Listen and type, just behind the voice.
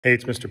Hey,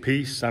 it's Mr.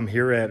 Peace. I'm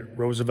here at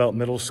Roosevelt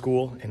Middle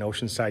School in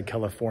Oceanside,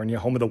 California,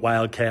 home of the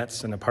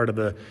Wildcats and a part of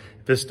the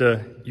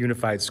Vista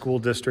Unified School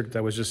District.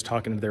 I was just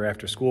talking to their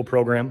after-school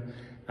program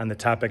on the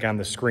topic on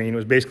the screen. It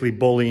was basically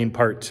bullying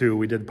part 2.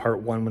 We did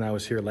part 1 when I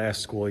was here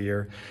last school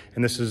year,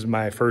 and this is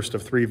my first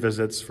of 3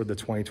 visits for the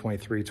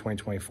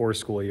 2023-2024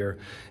 school year.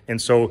 And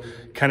so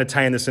kind of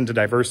tying this into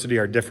diversity,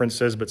 our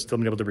differences, but still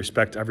being able to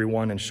respect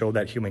everyone and show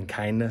that human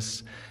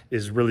kindness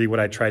is really what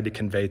I tried to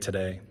convey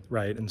today,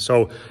 right? And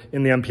so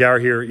in the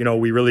NPR here,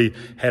 we really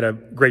had a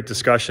great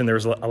discussion. There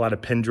was a lot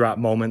of pin drop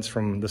moments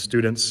from the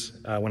students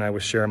when I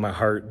was sharing my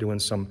heart, doing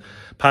some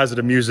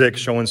positive music,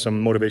 showing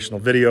some motivational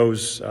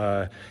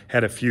videos,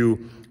 had a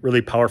few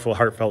really powerful,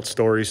 heartfelt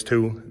stories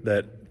too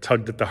that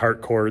tugged at the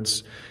heart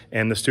chords.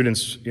 And the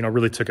students,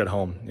 really took it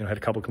home. I had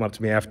a couple come up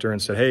to me after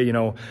and said, hey,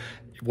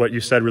 what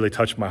you said really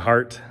touched my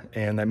heart,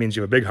 and that means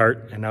you have a big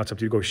heart, and now it's up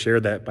to you to go share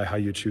that by how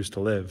you choose to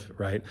live,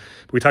 right?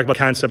 We talked about the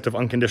concept of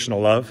unconditional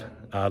love,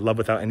 love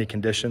without any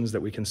conditions, that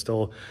we can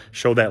still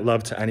show that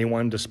love to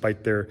anyone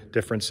despite their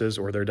differences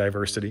or their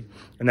diversity.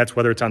 And that's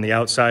whether it's on the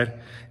outside,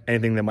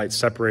 anything that might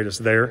separate us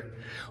there,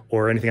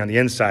 or anything on the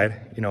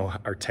inside,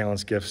 our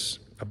talents, gifts,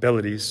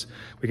 abilities.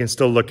 We can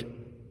still look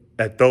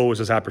at those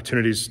as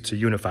opportunities to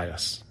unify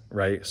us,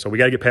 right? So we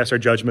got to get past our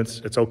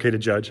judgments. It's okay to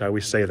judge. I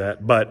always say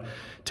that, but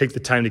take the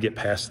time to get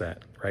past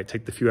that, right?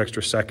 Take the few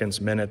extra seconds,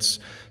 minutes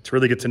to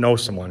really get to know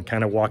someone,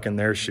 kind of walk in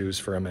their shoes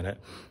for a minute.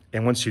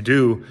 And once you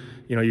do,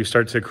 you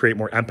start to create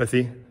more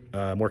empathy,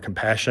 more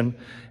compassion,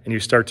 and you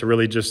start to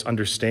really just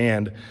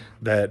understand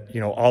that,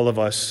 all of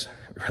us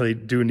really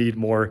do need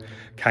more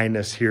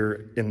kindness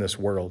here in this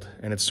world.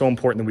 And it's so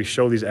important that we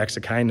show these acts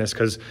of kindness,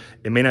 because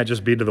it may not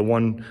just be to the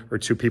 1 or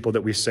 2 people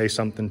that we say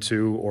something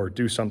to or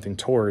do something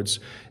towards.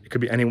 It could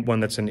be anyone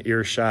that's in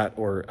earshot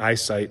or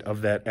eyesight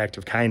of that act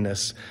of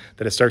kindness,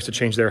 that it starts to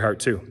change their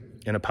heart too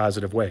in a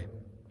positive way.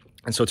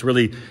 And so to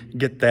really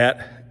get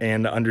that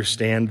and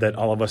understand that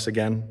all of us,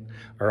 again,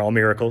 are all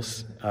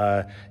miracles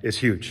is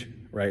huge,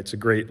 right? It's a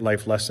great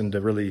life lesson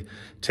to really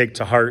take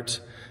to heart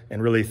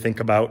and really think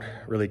about,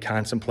 really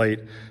contemplate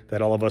that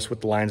all of us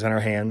with the lines on our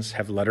hands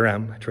have the letter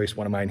M. I traced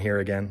one of mine here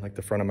again, like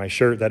the front of my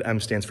shirt. That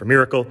M stands for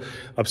miracle,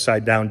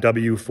 upside down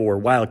W for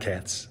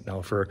Wildcats,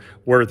 now for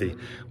worthy.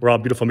 We're all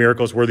beautiful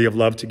miracles, worthy of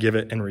love to give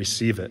it and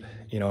receive it.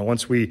 And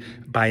once we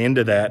buy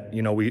into that,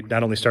 we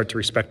not only start to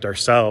respect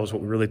ourselves,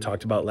 what we really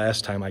talked about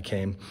last time I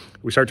came,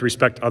 we start to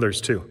respect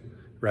others too,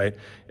 right?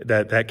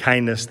 That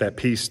kindness, that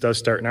peace does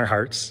start in our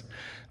hearts,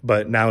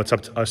 but now it's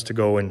up to us to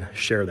go and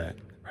share that.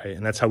 Right?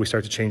 And that's how we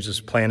start to change this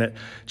planet,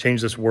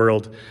 change this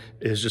world,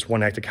 is just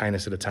one act of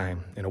kindness at a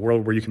time. In a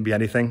world where you can be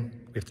anything,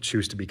 we have to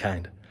choose to be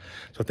kind.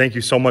 So thank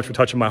you so much for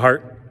touching my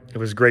heart. It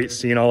was great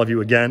seeing all of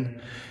you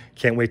again.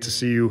 Can't wait to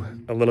see you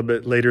a little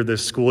bit later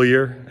this school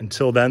year.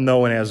 Until then,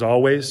 though, and as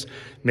always,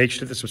 make sure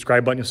to hit the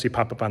subscribe button you'll see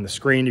pop up on the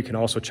screen. You can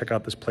also check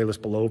out this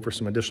playlist below for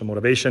some additional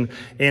motivation.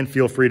 And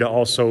feel free to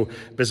also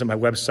visit my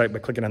website by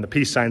clicking on the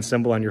peace sign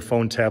symbol on your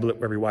phone, tablet,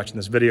 wherever you're watching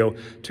this video,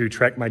 to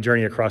track my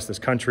journey across this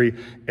country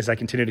as I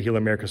continue to heal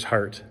America's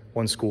heart,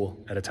 one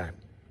school at a time.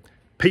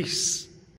 Peace.